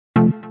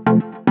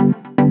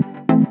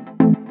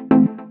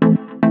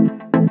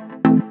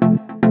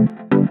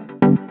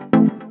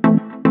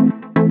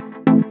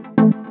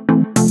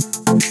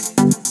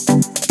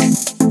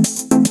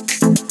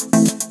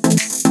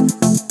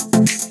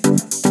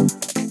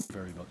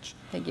much.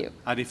 Thank you.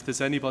 And if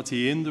there's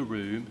anybody in the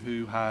room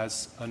who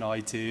has an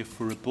idea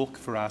for a book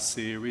for our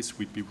series,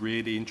 we'd be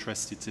really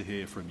interested to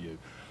hear from you.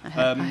 I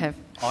have.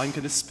 I'm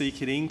going to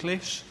speak in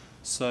English,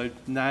 so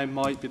now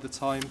might be the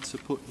time to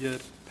put your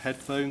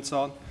headphones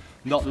on,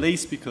 not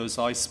least because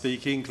I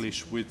speak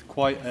English with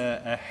quite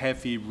a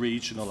heavy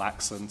regional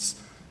accent,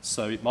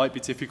 so it might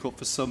be difficult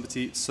for some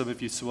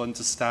of you to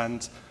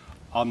understand.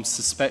 I'm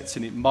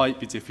suspecting it might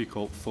be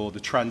difficult for the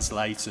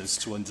translators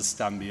to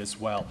understand me as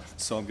well,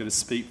 so I'm going to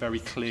speak very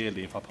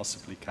clearly if I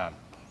possibly can.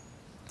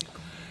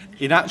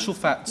 In actual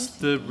fact,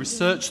 the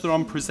research that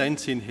I'm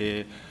presenting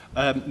here,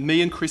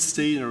 me and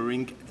Christina are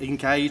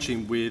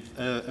engaging with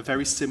a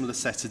very similar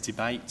set of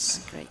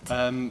debates.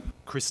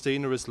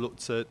 Christina has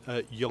looked at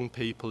young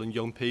people and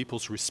young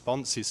people's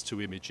responses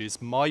to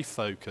images. My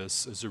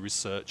focus as a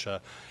researcher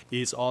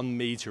is on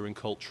media and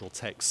cultural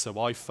text, so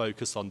I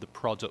focus on the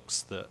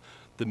products that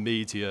the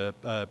media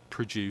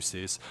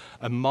produces.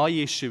 And my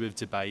issue of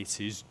debate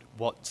is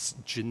what's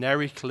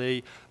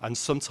generically and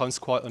sometimes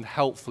quite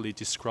unhelpfully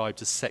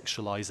described as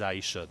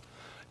sexualization.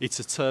 It's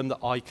a term that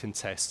I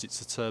contest.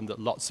 It's a term that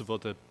lots of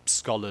other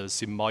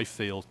scholars in my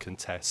field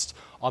contest.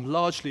 I'm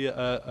largely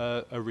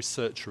a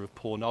researcher of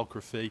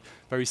pornography,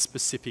 very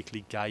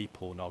specifically gay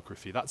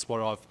pornography. That's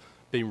what I've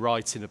been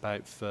writing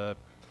about for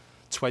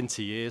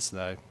 20 years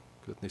now.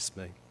 Goodness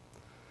me.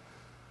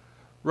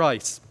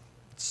 Right,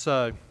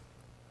 so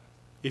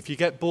if you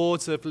get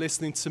bored of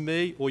listening to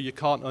me or you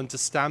can't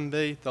understand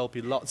me, there'll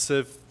be lots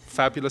of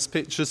fabulous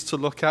pictures to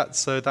look at,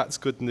 so that's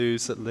good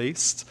news at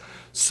least.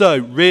 So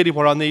really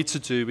what I need to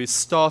do is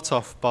start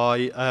off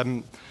by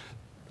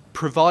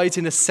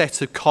providing a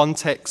set of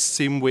contexts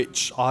in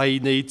which I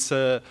need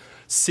to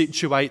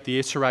situate the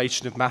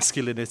iteration of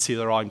masculinity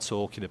that I'm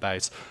talking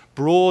about.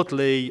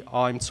 Broadly,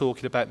 I'm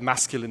talking about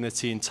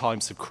masculinity in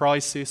times of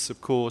crisis,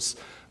 of course.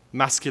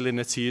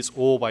 Masculinity is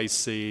always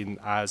seen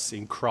as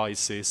in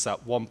crisis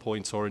at one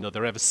point or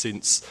another, ever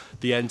since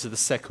the end of the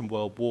Second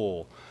World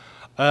War.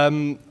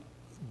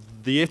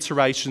 The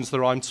iterations that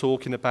I'm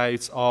talking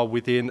about are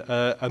within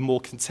a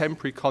more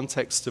contemporary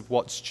context of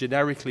what's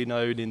generically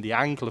known in the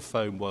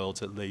Anglophone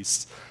world, at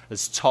least,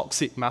 as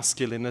toxic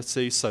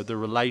masculinity, so the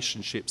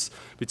relationships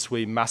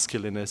between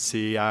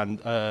masculinity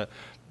and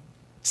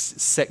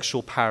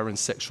sexual power and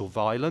sexual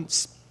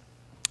violence.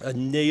 A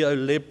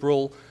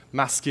neoliberal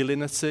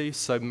masculinity,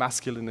 so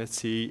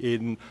masculinity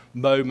in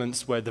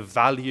moments where the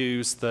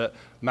values that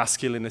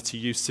masculinity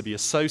used to be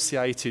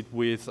associated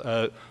with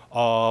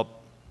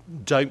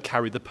don't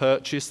carry the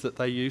purchase that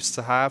they used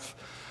to have.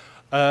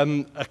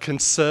 A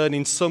concern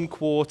in some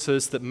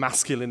quarters that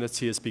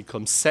masculinity has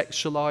become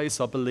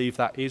sexualized. I believe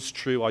that is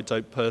true. I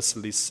don't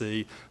personally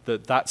see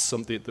that that's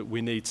something that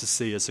we need to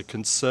see as a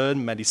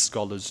concern. Many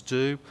scholars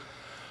do.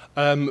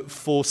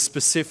 For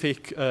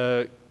specific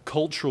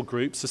cultural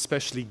groups,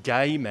 especially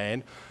gay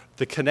men,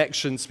 the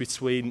connections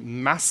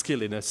between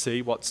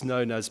masculinity, what's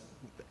known as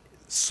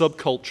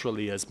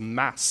subculturally as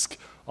masc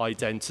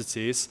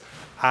identities,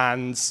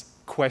 and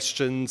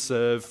questions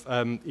of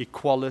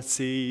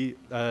equality,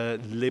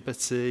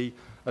 liberty,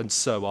 and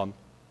so on.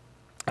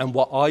 And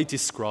what I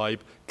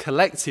describe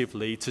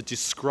collectively to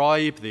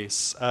describe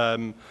this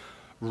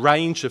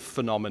range of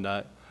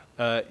phenomena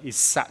is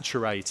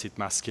saturated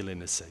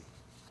masculinity.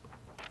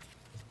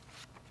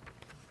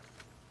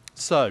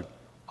 So,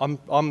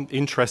 I'm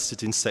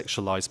interested in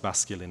sexualized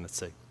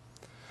masculinity.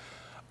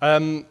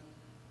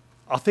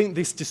 I think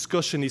this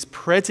discussion is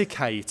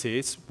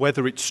predicated,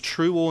 whether it's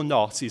true or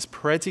not, is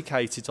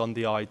predicated on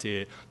the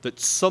idea that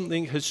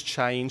something has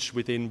changed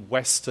within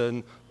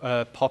Western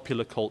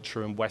popular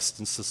culture and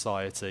Western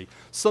society.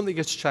 Something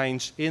has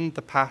changed in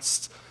the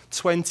past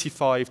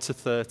 25 to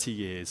 30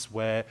 years,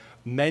 where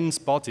men's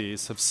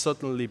bodies have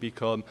suddenly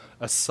become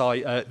a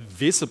site,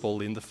 visible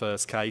in the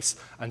first case,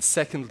 and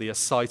secondly, a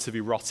site of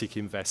erotic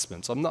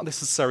investment. I'm not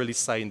necessarily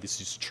saying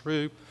this is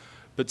true,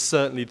 but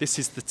certainly this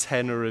is the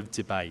tenor of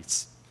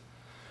debate.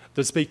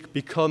 There's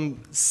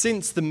become,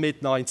 since the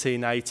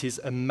mid-1980s,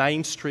 a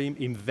mainstream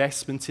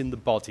investment in the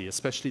body,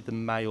 especially the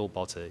male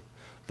body.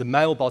 The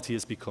male body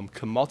has become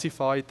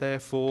commodified,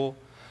 therefore,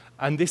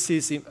 and this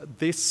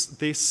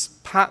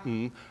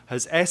pattern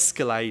has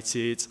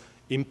escalated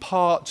in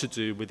part to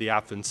do with the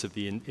advent of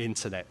the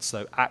internet,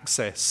 so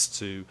access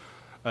to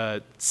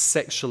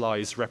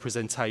sexualized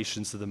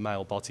representations of the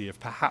male body have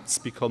perhaps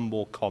become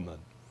more common.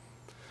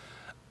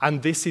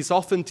 And this is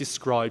often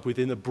described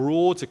within a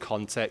broader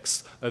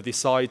context of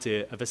this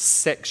idea of a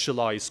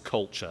sexualized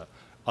culture.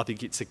 I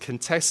think it's a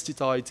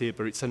contested idea,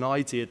 but it's an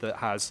idea that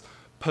has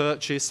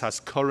purchase,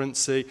 has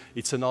currency.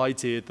 It's an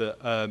idea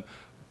that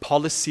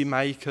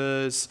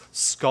policymakers,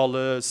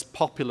 scholars,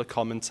 popular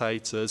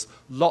commentators,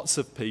 lots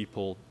of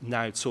people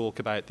now talk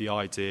about the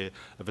idea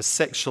of a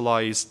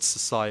sexualized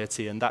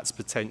society, and that's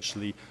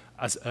potentially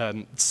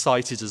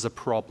cited as a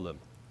problem.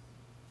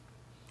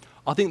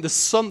 I think there's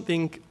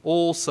something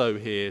also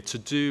here to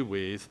do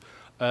with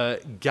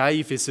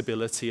gay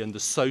visibility and the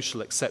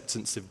social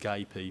acceptance of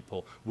gay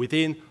people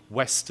within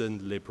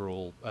Western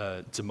liberal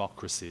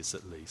democracies,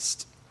 at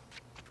least.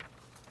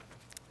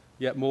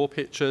 Yet more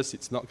pictures,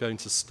 it's not going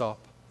to stop.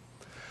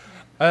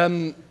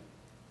 I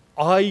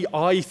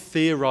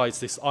theorize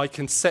this, I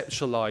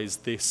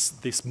conceptualize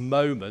this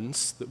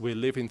moment that we're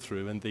living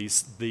through and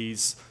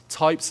these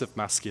types of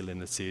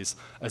masculinities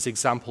as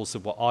examples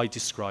of what I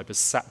describe as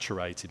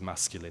saturated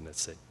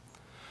masculinity.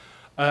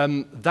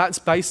 That's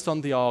based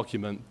on the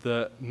argument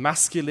that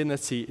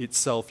masculinity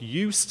itself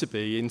used to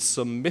be, in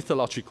some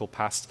mythological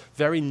past,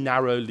 very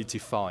narrowly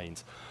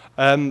defined.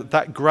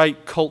 That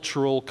great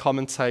cultural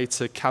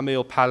commentator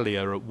Camille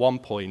Paglia at one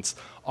point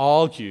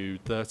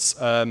argued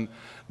that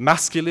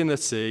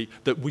masculinity,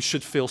 that we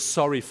should feel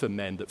sorry for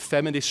men, that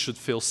feminists should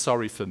feel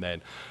sorry for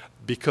men,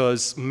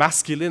 because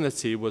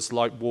masculinity was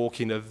like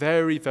walking a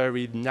very,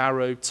 very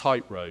narrow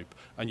tightrope,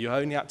 and you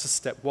only had to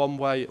step one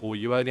way or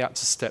you only had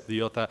to step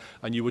the other,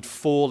 and you would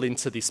fall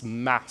into this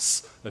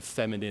mass of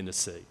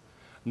femininity.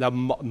 Now,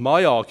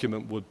 my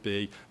argument would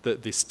be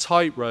that this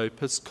tightrope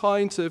has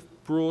kind of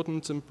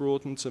broadened and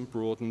broadened and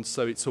broadened,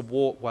 so it's a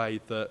walkway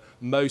that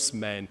most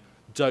men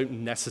don't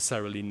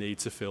necessarily need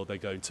to feel they're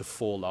going to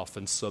fall off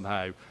and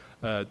somehow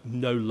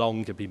no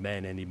longer be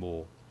men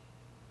anymore.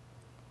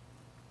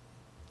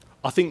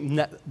 I think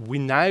we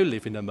now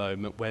live in a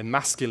moment where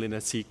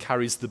masculinity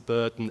carries the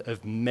burden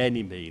of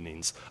many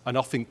meanings, and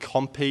often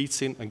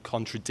competing and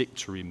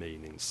contradictory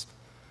meanings.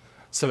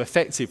 So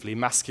effectively,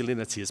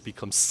 masculinity has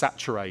become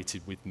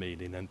saturated with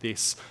meaning, and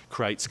this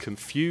creates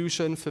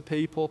confusion for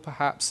people,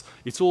 perhaps.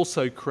 It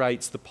also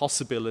creates the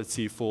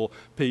possibility for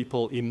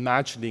people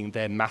imagining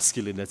their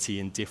masculinity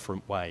in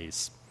different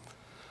ways.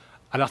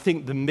 And I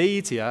think the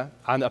media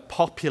and a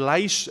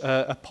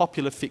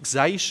popular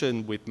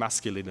fixation with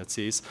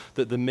masculinities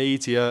that the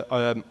media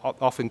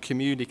often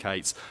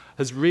communicates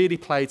has really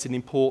played an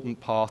important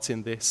part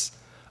in this.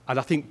 And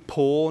I think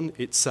porn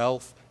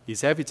itself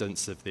is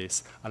evidence of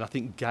this, and I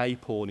think gay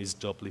porn is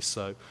doubly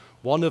so.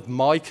 One of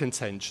my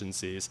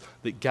contentions is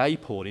that gay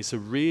porn is a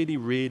really,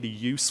 really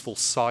useful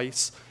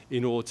site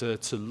in order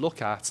to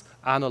look at,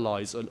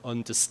 analyse and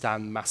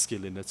understand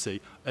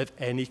masculinity of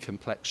any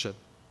complexion.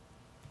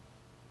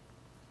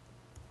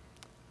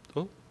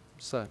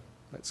 So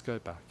let's go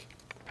back.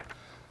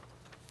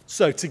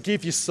 So to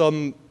give you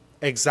some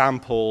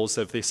examples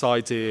of this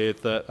idea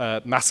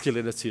that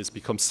masculinity has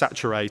become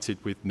saturated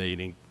with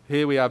meaning,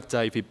 here we have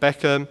David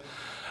Beckham.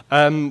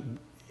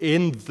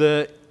 In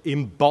the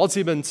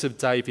embodiment of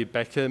David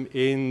Beckham,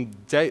 in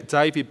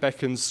David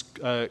Beckham's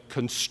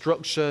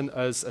construction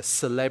as a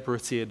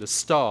celebrity and a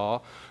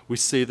star, we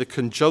see the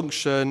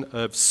conjunction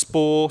of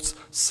sport,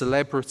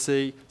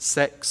 celebrity,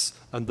 sex,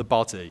 and the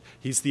body.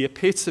 He's the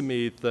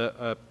epitome that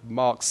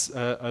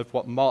of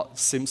what Mark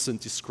Simpson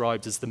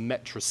described as the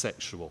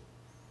metrosexual.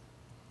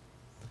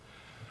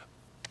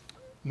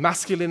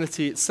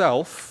 Masculinity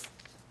itself,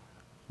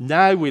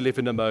 now we live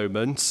in a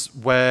moment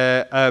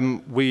where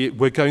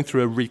we're going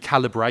through a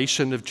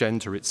recalibration of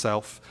gender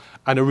itself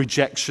and a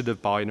rejection of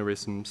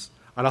binarisms.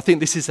 And I think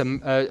this is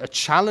a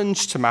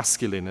challenge to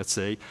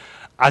masculinity,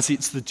 as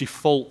it's the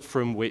default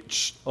from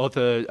which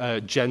other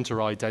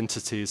gender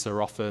identities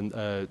are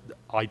often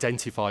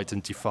identified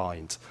and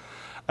defined.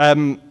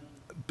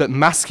 But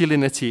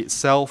masculinity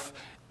itself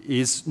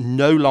is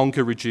no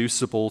longer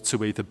reducible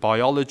to either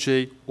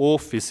biology or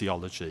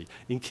physiology.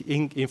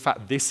 In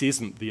fact, this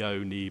isn't the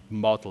only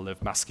model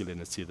of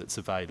masculinity that's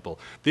available.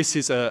 This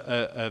is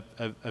a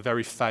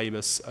very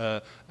famous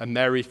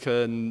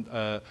American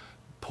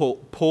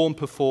porn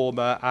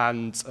performer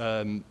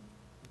and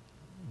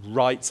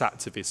rights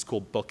activist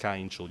called Buck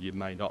Angel. You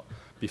may not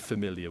be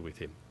familiar with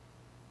him.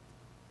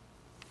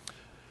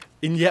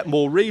 In yet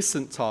more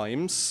recent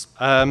times,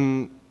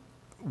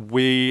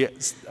 we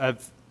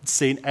have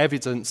seen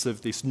evidence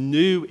of this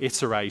new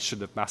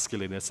iteration of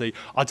masculinity.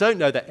 I don't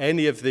know that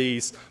any of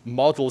these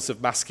models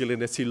of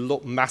masculinity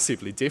look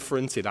massively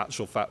different in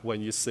actual fact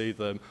when you see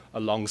them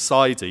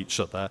alongside each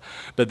other,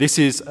 but this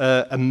is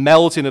a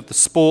melding of the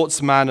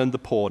sportsman and the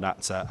porn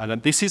actor.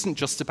 And this isn't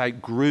just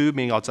about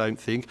grooming, I don't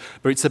think,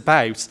 but it's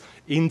about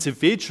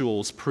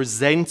individuals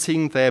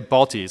presenting their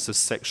bodies as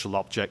sexual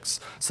objects.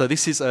 So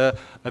this is a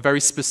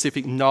very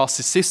specific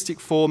narcissistic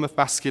form of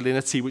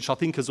masculinity, which I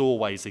think has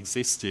always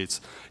existed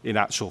in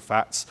actual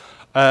fact.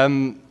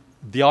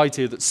 The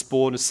idea that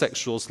spawn as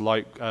sexuals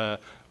like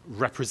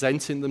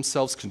representing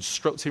themselves,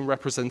 constructing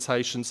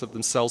representations of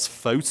themselves,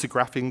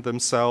 photographing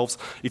themselves.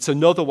 It's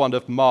another one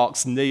of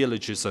Marx's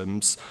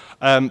neologisms,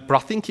 but I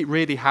think it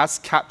really has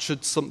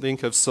captured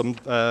something of some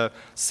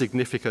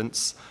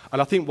significance.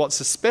 And I think what's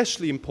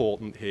especially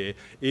important here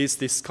is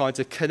this kind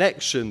of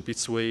connection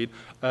between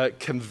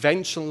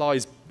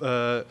conventionalized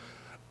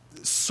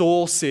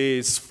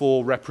sources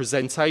for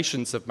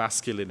representations of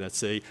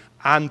masculinity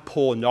and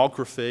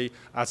pornography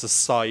as a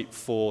site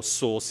for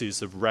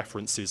sources of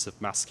references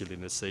of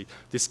masculinity.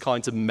 This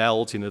kind of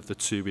melding of the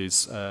two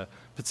is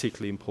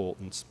particularly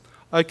important.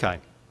 Okay.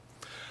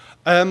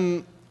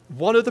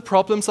 One of the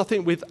problems, I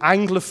think, with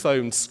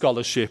Anglophone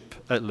scholarship,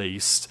 at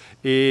least,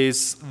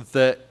 is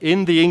that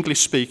in the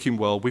English-speaking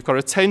world, we've got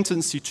a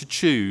tendency to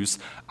choose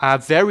our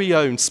very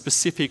own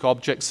specific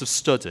objects of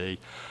study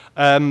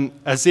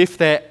as if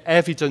they're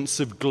evidence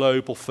of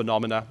global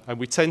phenomena, and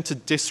we tend to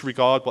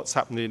disregard what's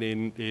happening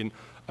in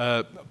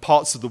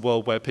parts of the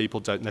world where people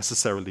don't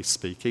necessarily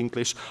speak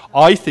English.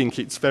 I think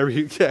it's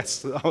very,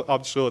 yes,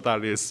 I'm sure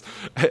that is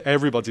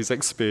everybody's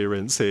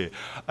experience here.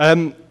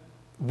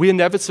 We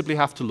inevitably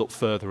have to look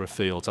further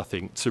afield, I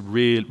think, to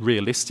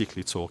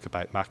realistically talk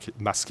about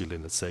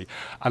masculinity.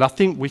 And I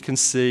think we can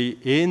see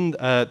in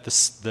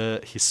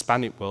the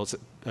Hispanic world,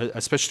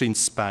 especially in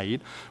Spain,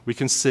 we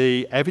can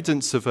see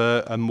evidence of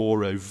a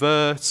more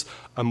overt,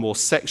 a more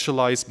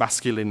sexualized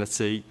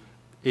masculinity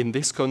in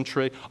this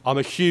country. I'm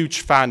a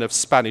huge fan of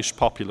Spanish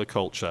popular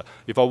culture.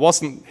 If I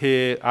wasn't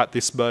here at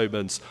this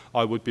moment,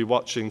 I would be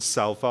watching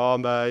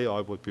Salvame,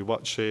 I would be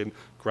watching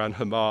Gran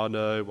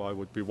Hermano, I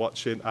would be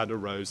watching Ana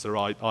Rosa.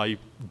 I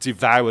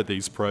devour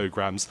these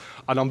programs.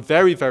 And I'm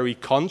very, very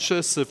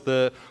conscious of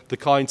the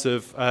kind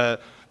of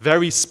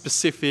very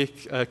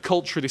specific,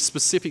 culturally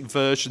specific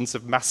versions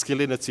of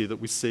masculinity that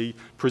we see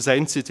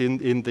presented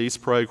in these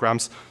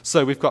programs.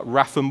 So we've got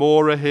Rafa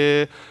Mora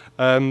here,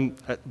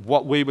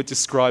 what we would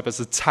describe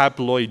as a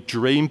tabloid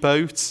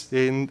dreamboat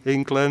in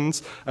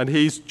England, and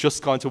he's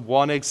just kind of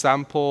one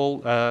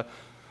example.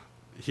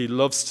 He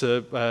loves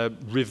to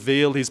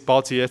reveal his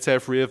body at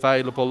every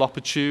available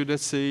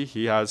opportunity.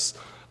 He has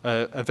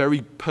a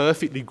very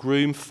perfectly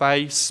groomed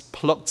face,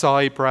 plucked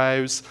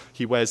eyebrows.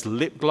 He wears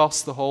lip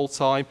gloss the whole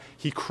time.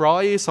 He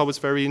cries. I was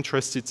very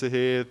interested to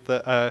hear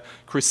that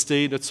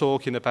Christina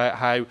talking about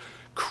how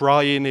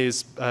crying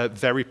is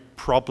very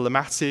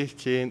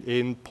problematic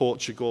in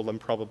Portugal and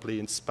probably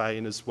in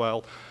Spain as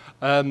well.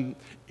 In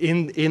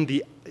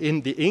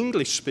the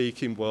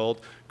English-speaking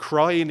world,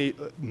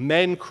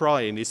 men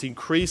crying is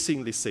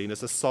increasingly seen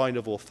as a sign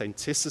of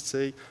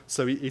authenticity.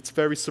 So it's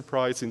very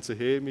surprising to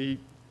hear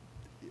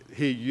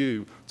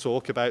you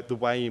talk about the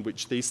way in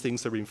which these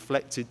things are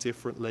inflected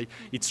differently.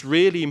 It's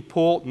really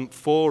important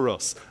for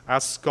us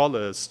as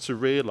scholars to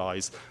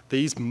realise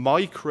these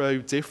micro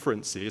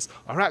differences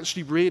are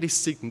actually really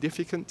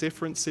significant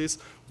differences.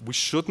 We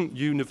shouldn't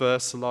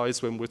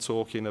universalise when we're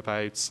talking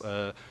about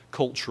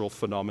cultural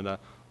phenomena.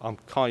 I'm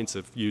kind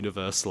of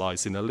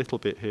universalising a little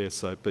bit here,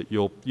 but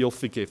you'll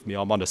forgive me,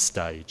 I'm on a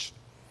stage.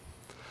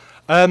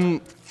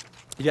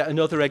 Yeah,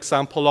 another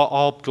example,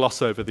 I'll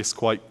gloss over this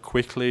quite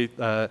quickly.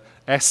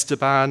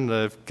 Esteban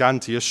of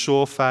Gandia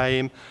Shore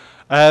fame.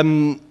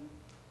 I'm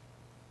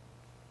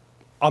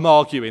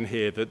arguing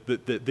here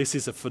that this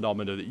is a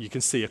phenomenon that you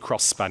can see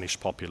across Spanish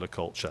popular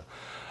culture.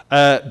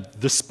 The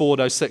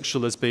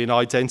spornosexual has been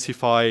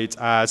identified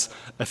as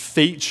a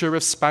feature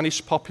of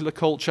Spanish popular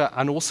culture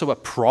and also a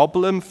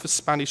problem for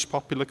Spanish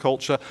popular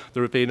culture.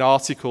 There have been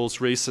articles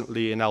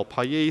recently in El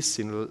País,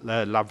 in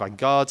La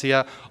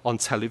Vanguardia, on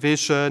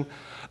television.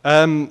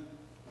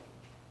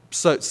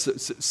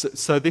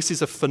 So this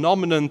is a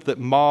phenomenon that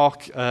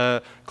Mark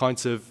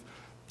kind of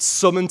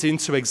summoned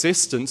into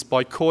existence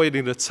by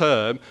coining a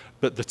term,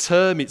 but the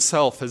term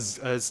itself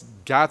has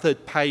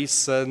gathered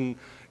pace and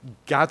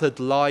gathered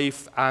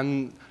life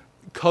and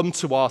come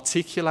to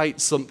articulate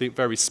something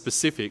very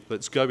specific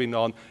that's going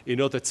on in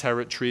other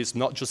territories,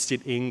 not just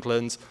in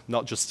England,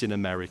 not just in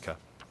America.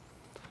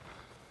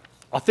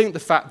 I think the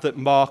fact that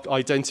Mark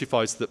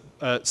identifies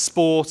that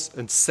sport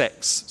and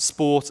sex,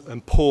 sport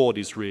and porn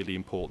is really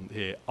important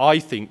here. I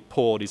think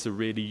porn is a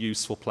really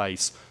useful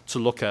place to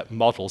look at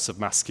models of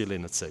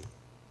masculinity.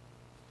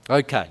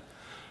 Okay,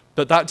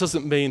 but that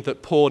doesn't mean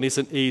that porn is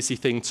an easy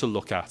thing to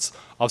look at.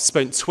 I've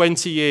spent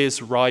 20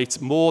 years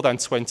more than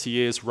 20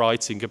 years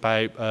writing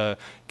about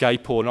gay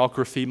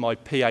pornography. My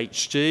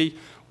PhD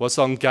was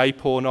on gay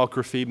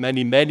pornography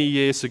many, many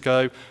years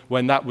ago,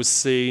 when that was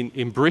seen,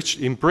 in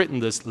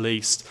Britain at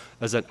least,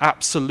 as an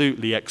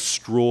absolutely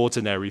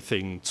extraordinary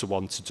thing to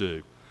want to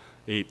do.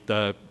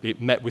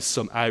 It met with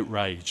some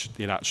outrage,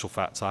 in actual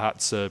fact. I had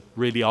to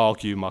really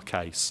argue my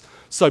case.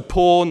 So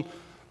porn,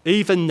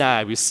 even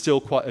now, is still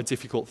quite a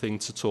difficult thing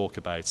to talk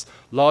about,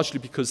 largely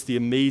because the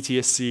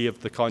immediacy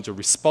of the kind of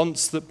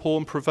response that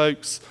porn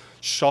provokes,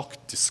 shock,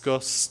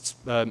 disgust,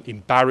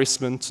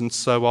 embarrassment, and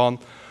so on.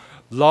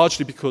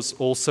 Largely because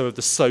also of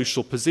the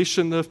social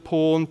position of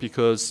porn,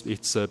 because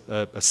it's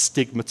a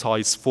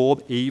stigmatized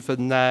form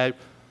even now.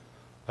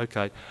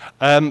 Okay.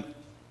 And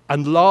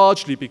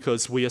largely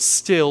because we are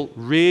still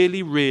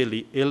really,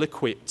 really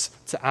ill-equipped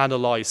to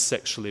analyze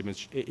sexual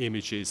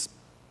images.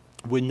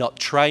 We're not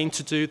trained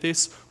to do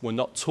this. We're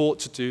not taught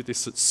to do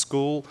this at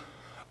school.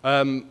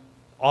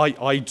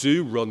 I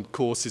do run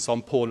courses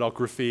on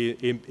pornography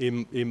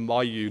in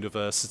my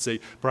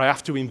university, but I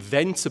have to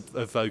invent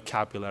a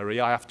vocabulary,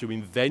 I have to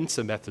invent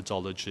a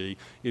methodology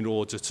in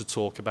order to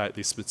talk about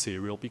this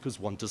material, because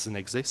one doesn't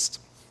exist.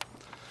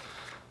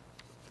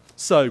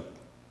 So,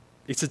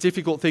 it's a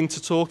difficult thing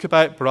to talk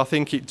about, but I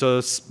think it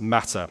does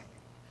matter.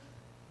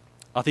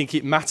 I think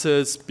it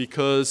matters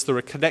because there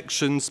are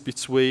connections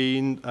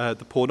between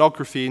the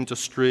pornography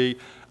industry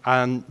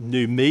and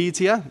new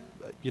media.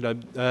 You know,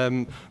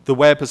 the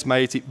web has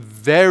made it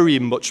very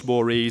much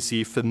more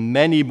easy for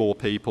many more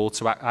people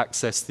to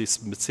access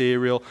this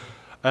material.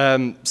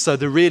 So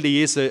there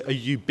really is a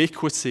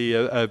ubiquity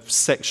of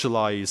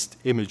sexualized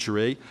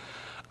imagery.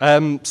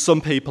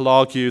 Some people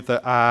argue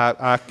that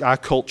our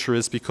culture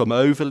has become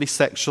overly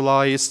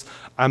sexualized,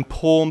 and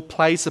porn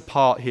plays a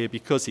part here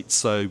because it's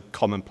so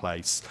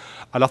commonplace.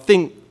 And I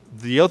think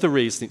the other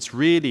reason it's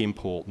really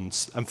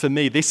important, and for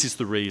me this is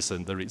the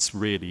reason that it's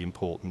really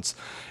important,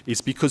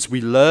 is because we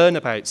learn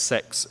about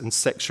sex and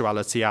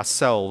sexuality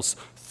ourselves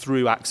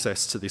through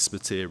access to this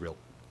material.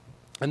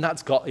 And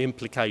that's got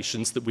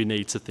implications that we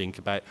need to think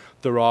about.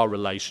 There are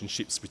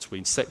relationships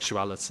between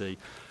sexuality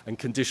and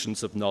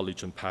conditions of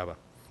knowledge and power.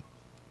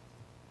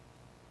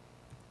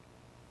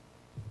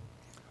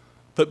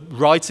 But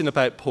writing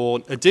about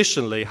porn,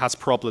 additionally, has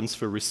problems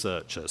for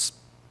researchers.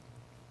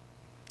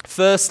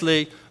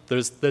 Firstly,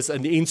 there's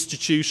an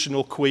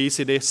institutional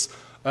queasiness.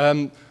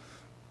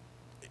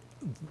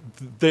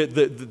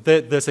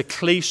 There's a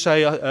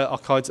cliche,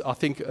 I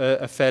think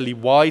a fairly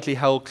widely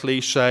held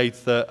cliche,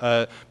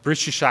 that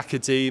British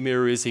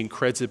academia is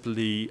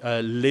incredibly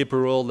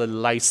liberal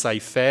and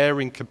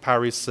laissez-faire in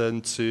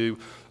comparison to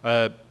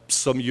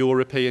some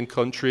European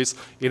countries.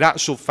 In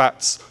actual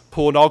fact,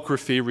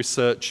 pornography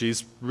research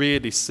is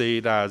really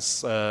seen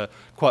as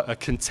quite a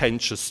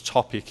contentious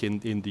topic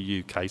in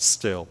the UK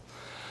still.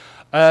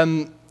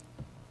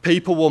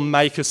 People will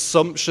make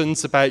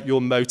assumptions about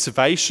your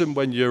motivation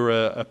when you're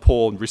a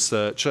porn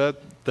researcher.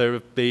 There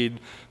have been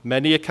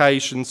many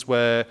occasions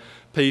where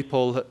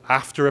people,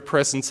 after a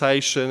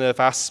presentation,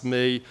 have asked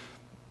me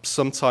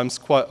sometimes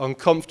quite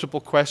uncomfortable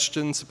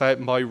questions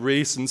about my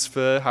reasons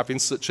for having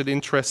such an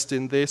interest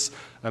in this,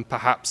 and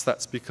perhaps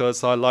that's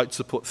because I like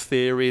to put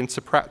theory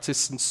into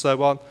practice and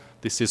so on.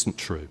 This isn't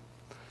true.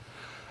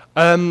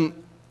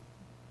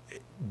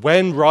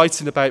 When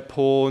writing about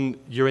porn,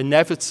 you're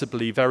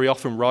inevitably very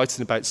often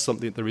writing about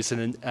something that is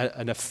an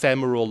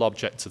ephemeral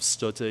object of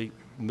study.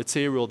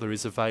 Material that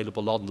is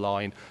available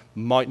online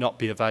might not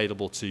be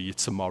available to you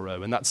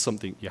tomorrow, and that's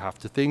something you have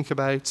to think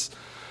about.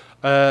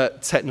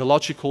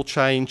 Technological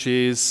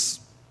changes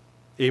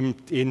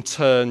in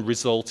turn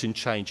result in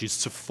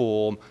changes to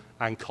form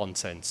and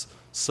content.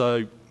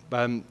 So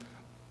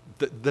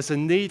there's a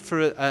need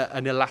for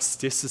an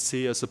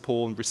elasticity as a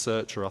porn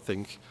researcher, I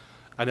think.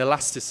 An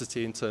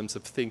elasticity in terms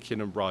of thinking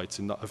and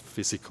writing, not a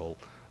physical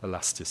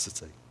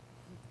elasticity.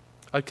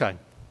 Okay,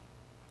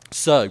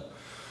 so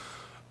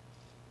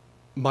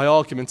my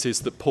argument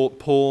is that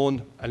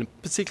porn, and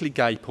particularly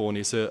gay porn,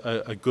 is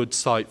a good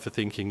site for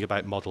thinking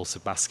about models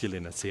of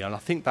masculinity, and I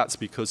think that's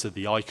because of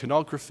the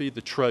iconography,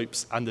 the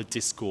tropes, and the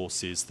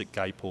discourses that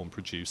gay porn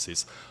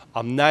produces.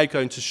 I'm now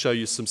going to show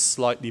you some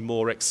slightly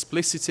more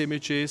explicit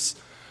images.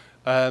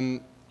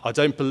 I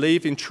don't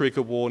believe in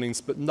trigger warnings,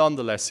 but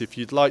nonetheless, if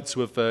you'd like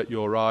to avert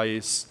your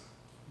eyes,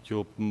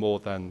 you're more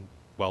than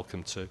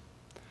welcome to.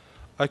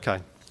 Okay.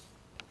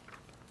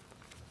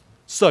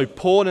 So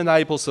porn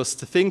enables us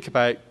to think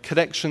about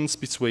connections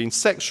between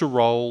sexual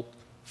role,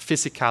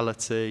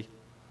 physicality,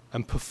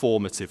 and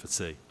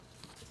performativity.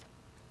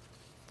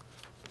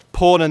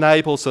 Porn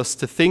enables us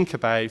to think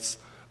about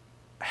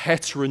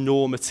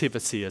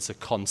heteronormativity as a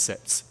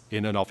concept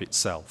in and of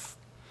itself.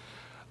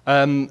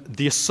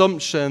 The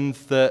assumption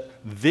that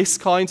this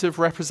kind of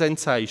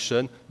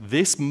representation,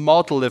 this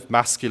model of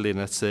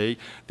masculinity,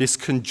 this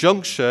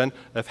conjunction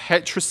of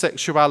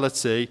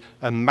heterosexuality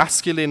and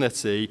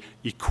masculinity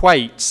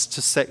equates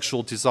to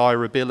sexual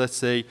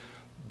desirability.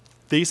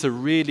 These are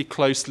really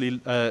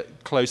closely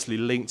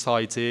linked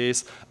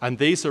ideas, and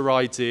these are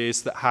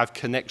ideas that have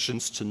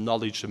connections to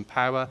knowledge and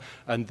power,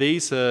 and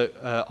these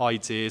are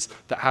ideas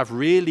that have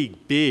really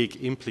big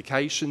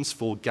implications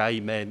for gay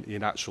men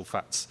in actual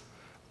fact.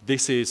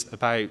 This is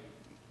about,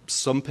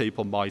 some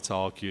people might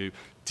argue,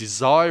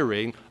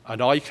 desiring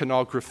an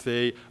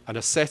iconography and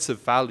a set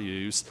of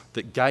values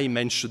that gay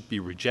men should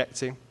be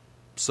rejecting.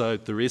 So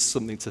there is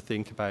something to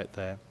think about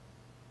there.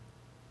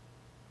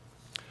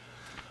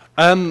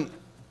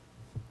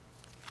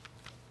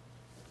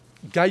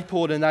 Gay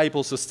porn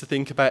enables us to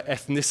think about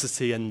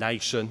ethnicity and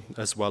nation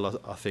as well,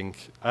 I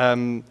think.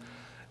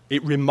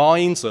 It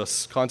reminds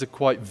us kind of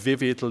quite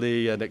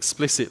vividly and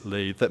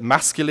explicitly that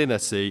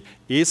masculinity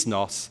is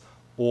not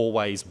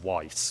always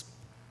white.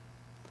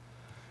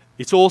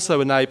 It also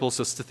enables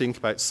us to think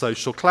about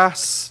social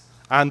class,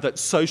 and that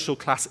social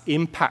class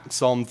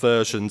impacts on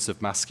versions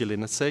of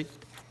masculinity.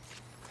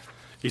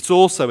 It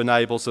also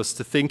enables us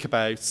to think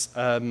about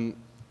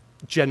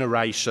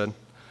generation,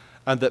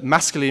 and that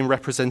masculine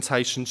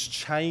representations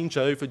change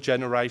over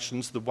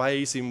generations. The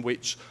ways in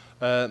which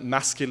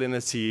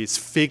masculinity is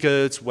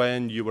figured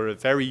when you were a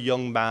very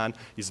young man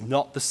is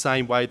not the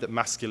same way that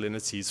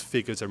masculinity is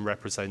figured and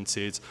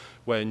represented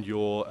when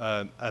you're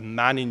a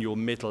man in your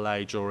middle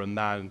age or a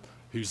man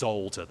who's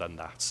older than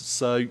that.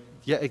 So,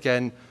 yet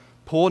again,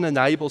 porn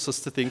enables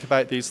us to think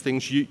about these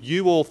things.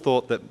 You all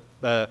thought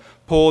that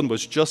porn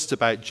was just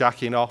about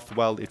jacking off.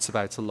 Well, it's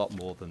about a lot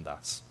more than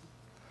that.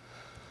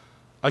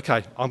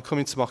 Okay, I'm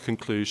coming to my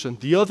conclusion.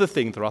 The other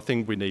thing that I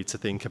think we need to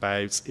think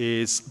about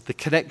is the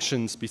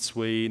connections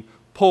between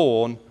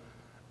porn,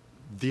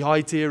 The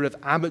idea of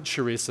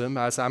amateurism,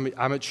 as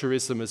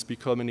amateurism has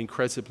become an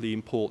incredibly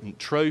important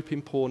trope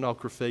in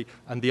pornography,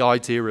 and the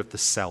idea of the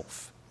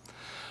self.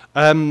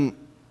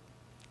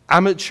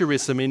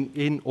 Amateurism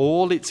in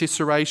all its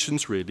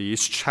iterations really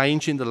is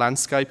changing the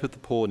landscape of the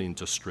porn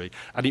industry,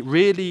 and it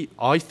really,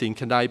 I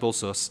think,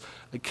 enables us,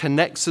 it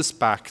connects us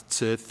back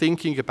to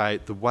thinking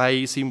about the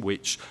ways in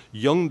which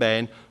young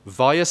men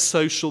via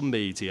social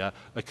media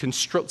are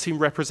constructing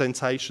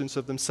representations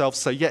of themselves.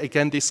 So yet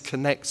again, this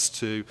connects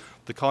to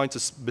the kind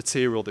of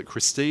material that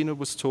Christina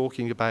was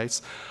talking about.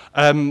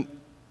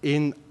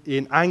 In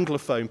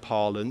Anglophone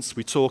parlance,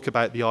 we talk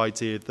about the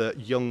idea that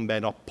young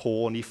men are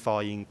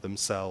pornifying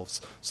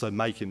themselves, so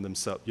making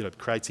themselves,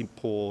 creating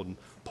porn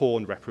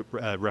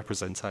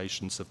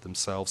representations of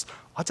themselves.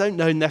 I don't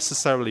know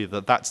necessarily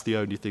that that's the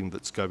only thing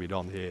that's going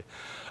on here.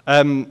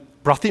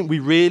 But I think we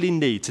really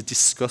need to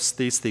discuss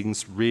these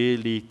things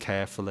really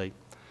carefully.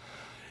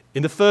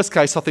 In the first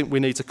case, I think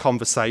we need a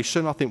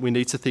conversation. I think we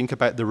need to think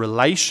about the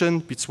relation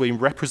between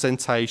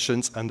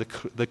representations and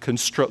the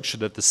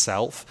construction of the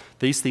self.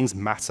 These things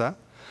matter.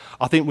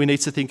 I think we need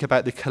to think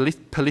about the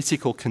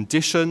political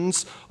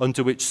conditions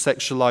under which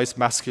sexualized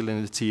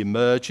masculinity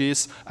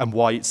emerges and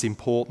why it's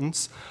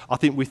important. I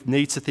think we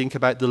need to think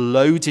about the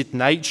loaded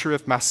nature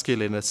of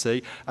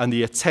masculinity and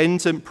the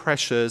attendant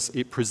pressures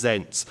it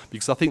presents,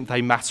 because I think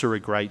they matter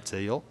a great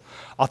deal.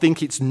 I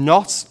think it's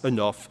not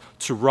enough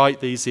to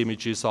write these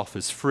images off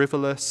as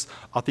frivolous.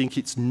 I think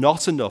it's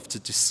not enough to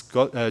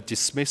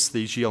dismiss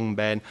these young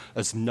men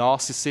as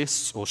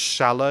narcissists or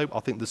shallow. I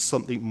think there's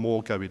something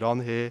more going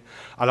on here.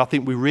 And I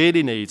think we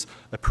really need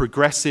a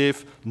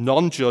progressive,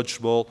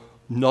 non-judgmental,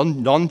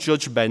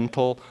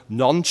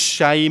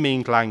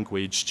 non-shaming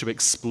language to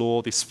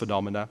explore this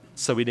phenomena.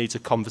 So we need a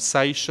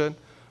conversation,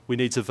 we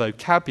need a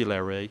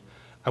vocabulary,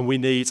 and we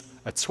need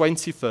a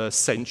 21st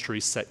century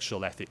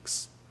sexual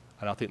ethics.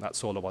 And I think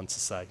that's all I want to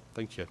say.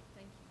 Thank you.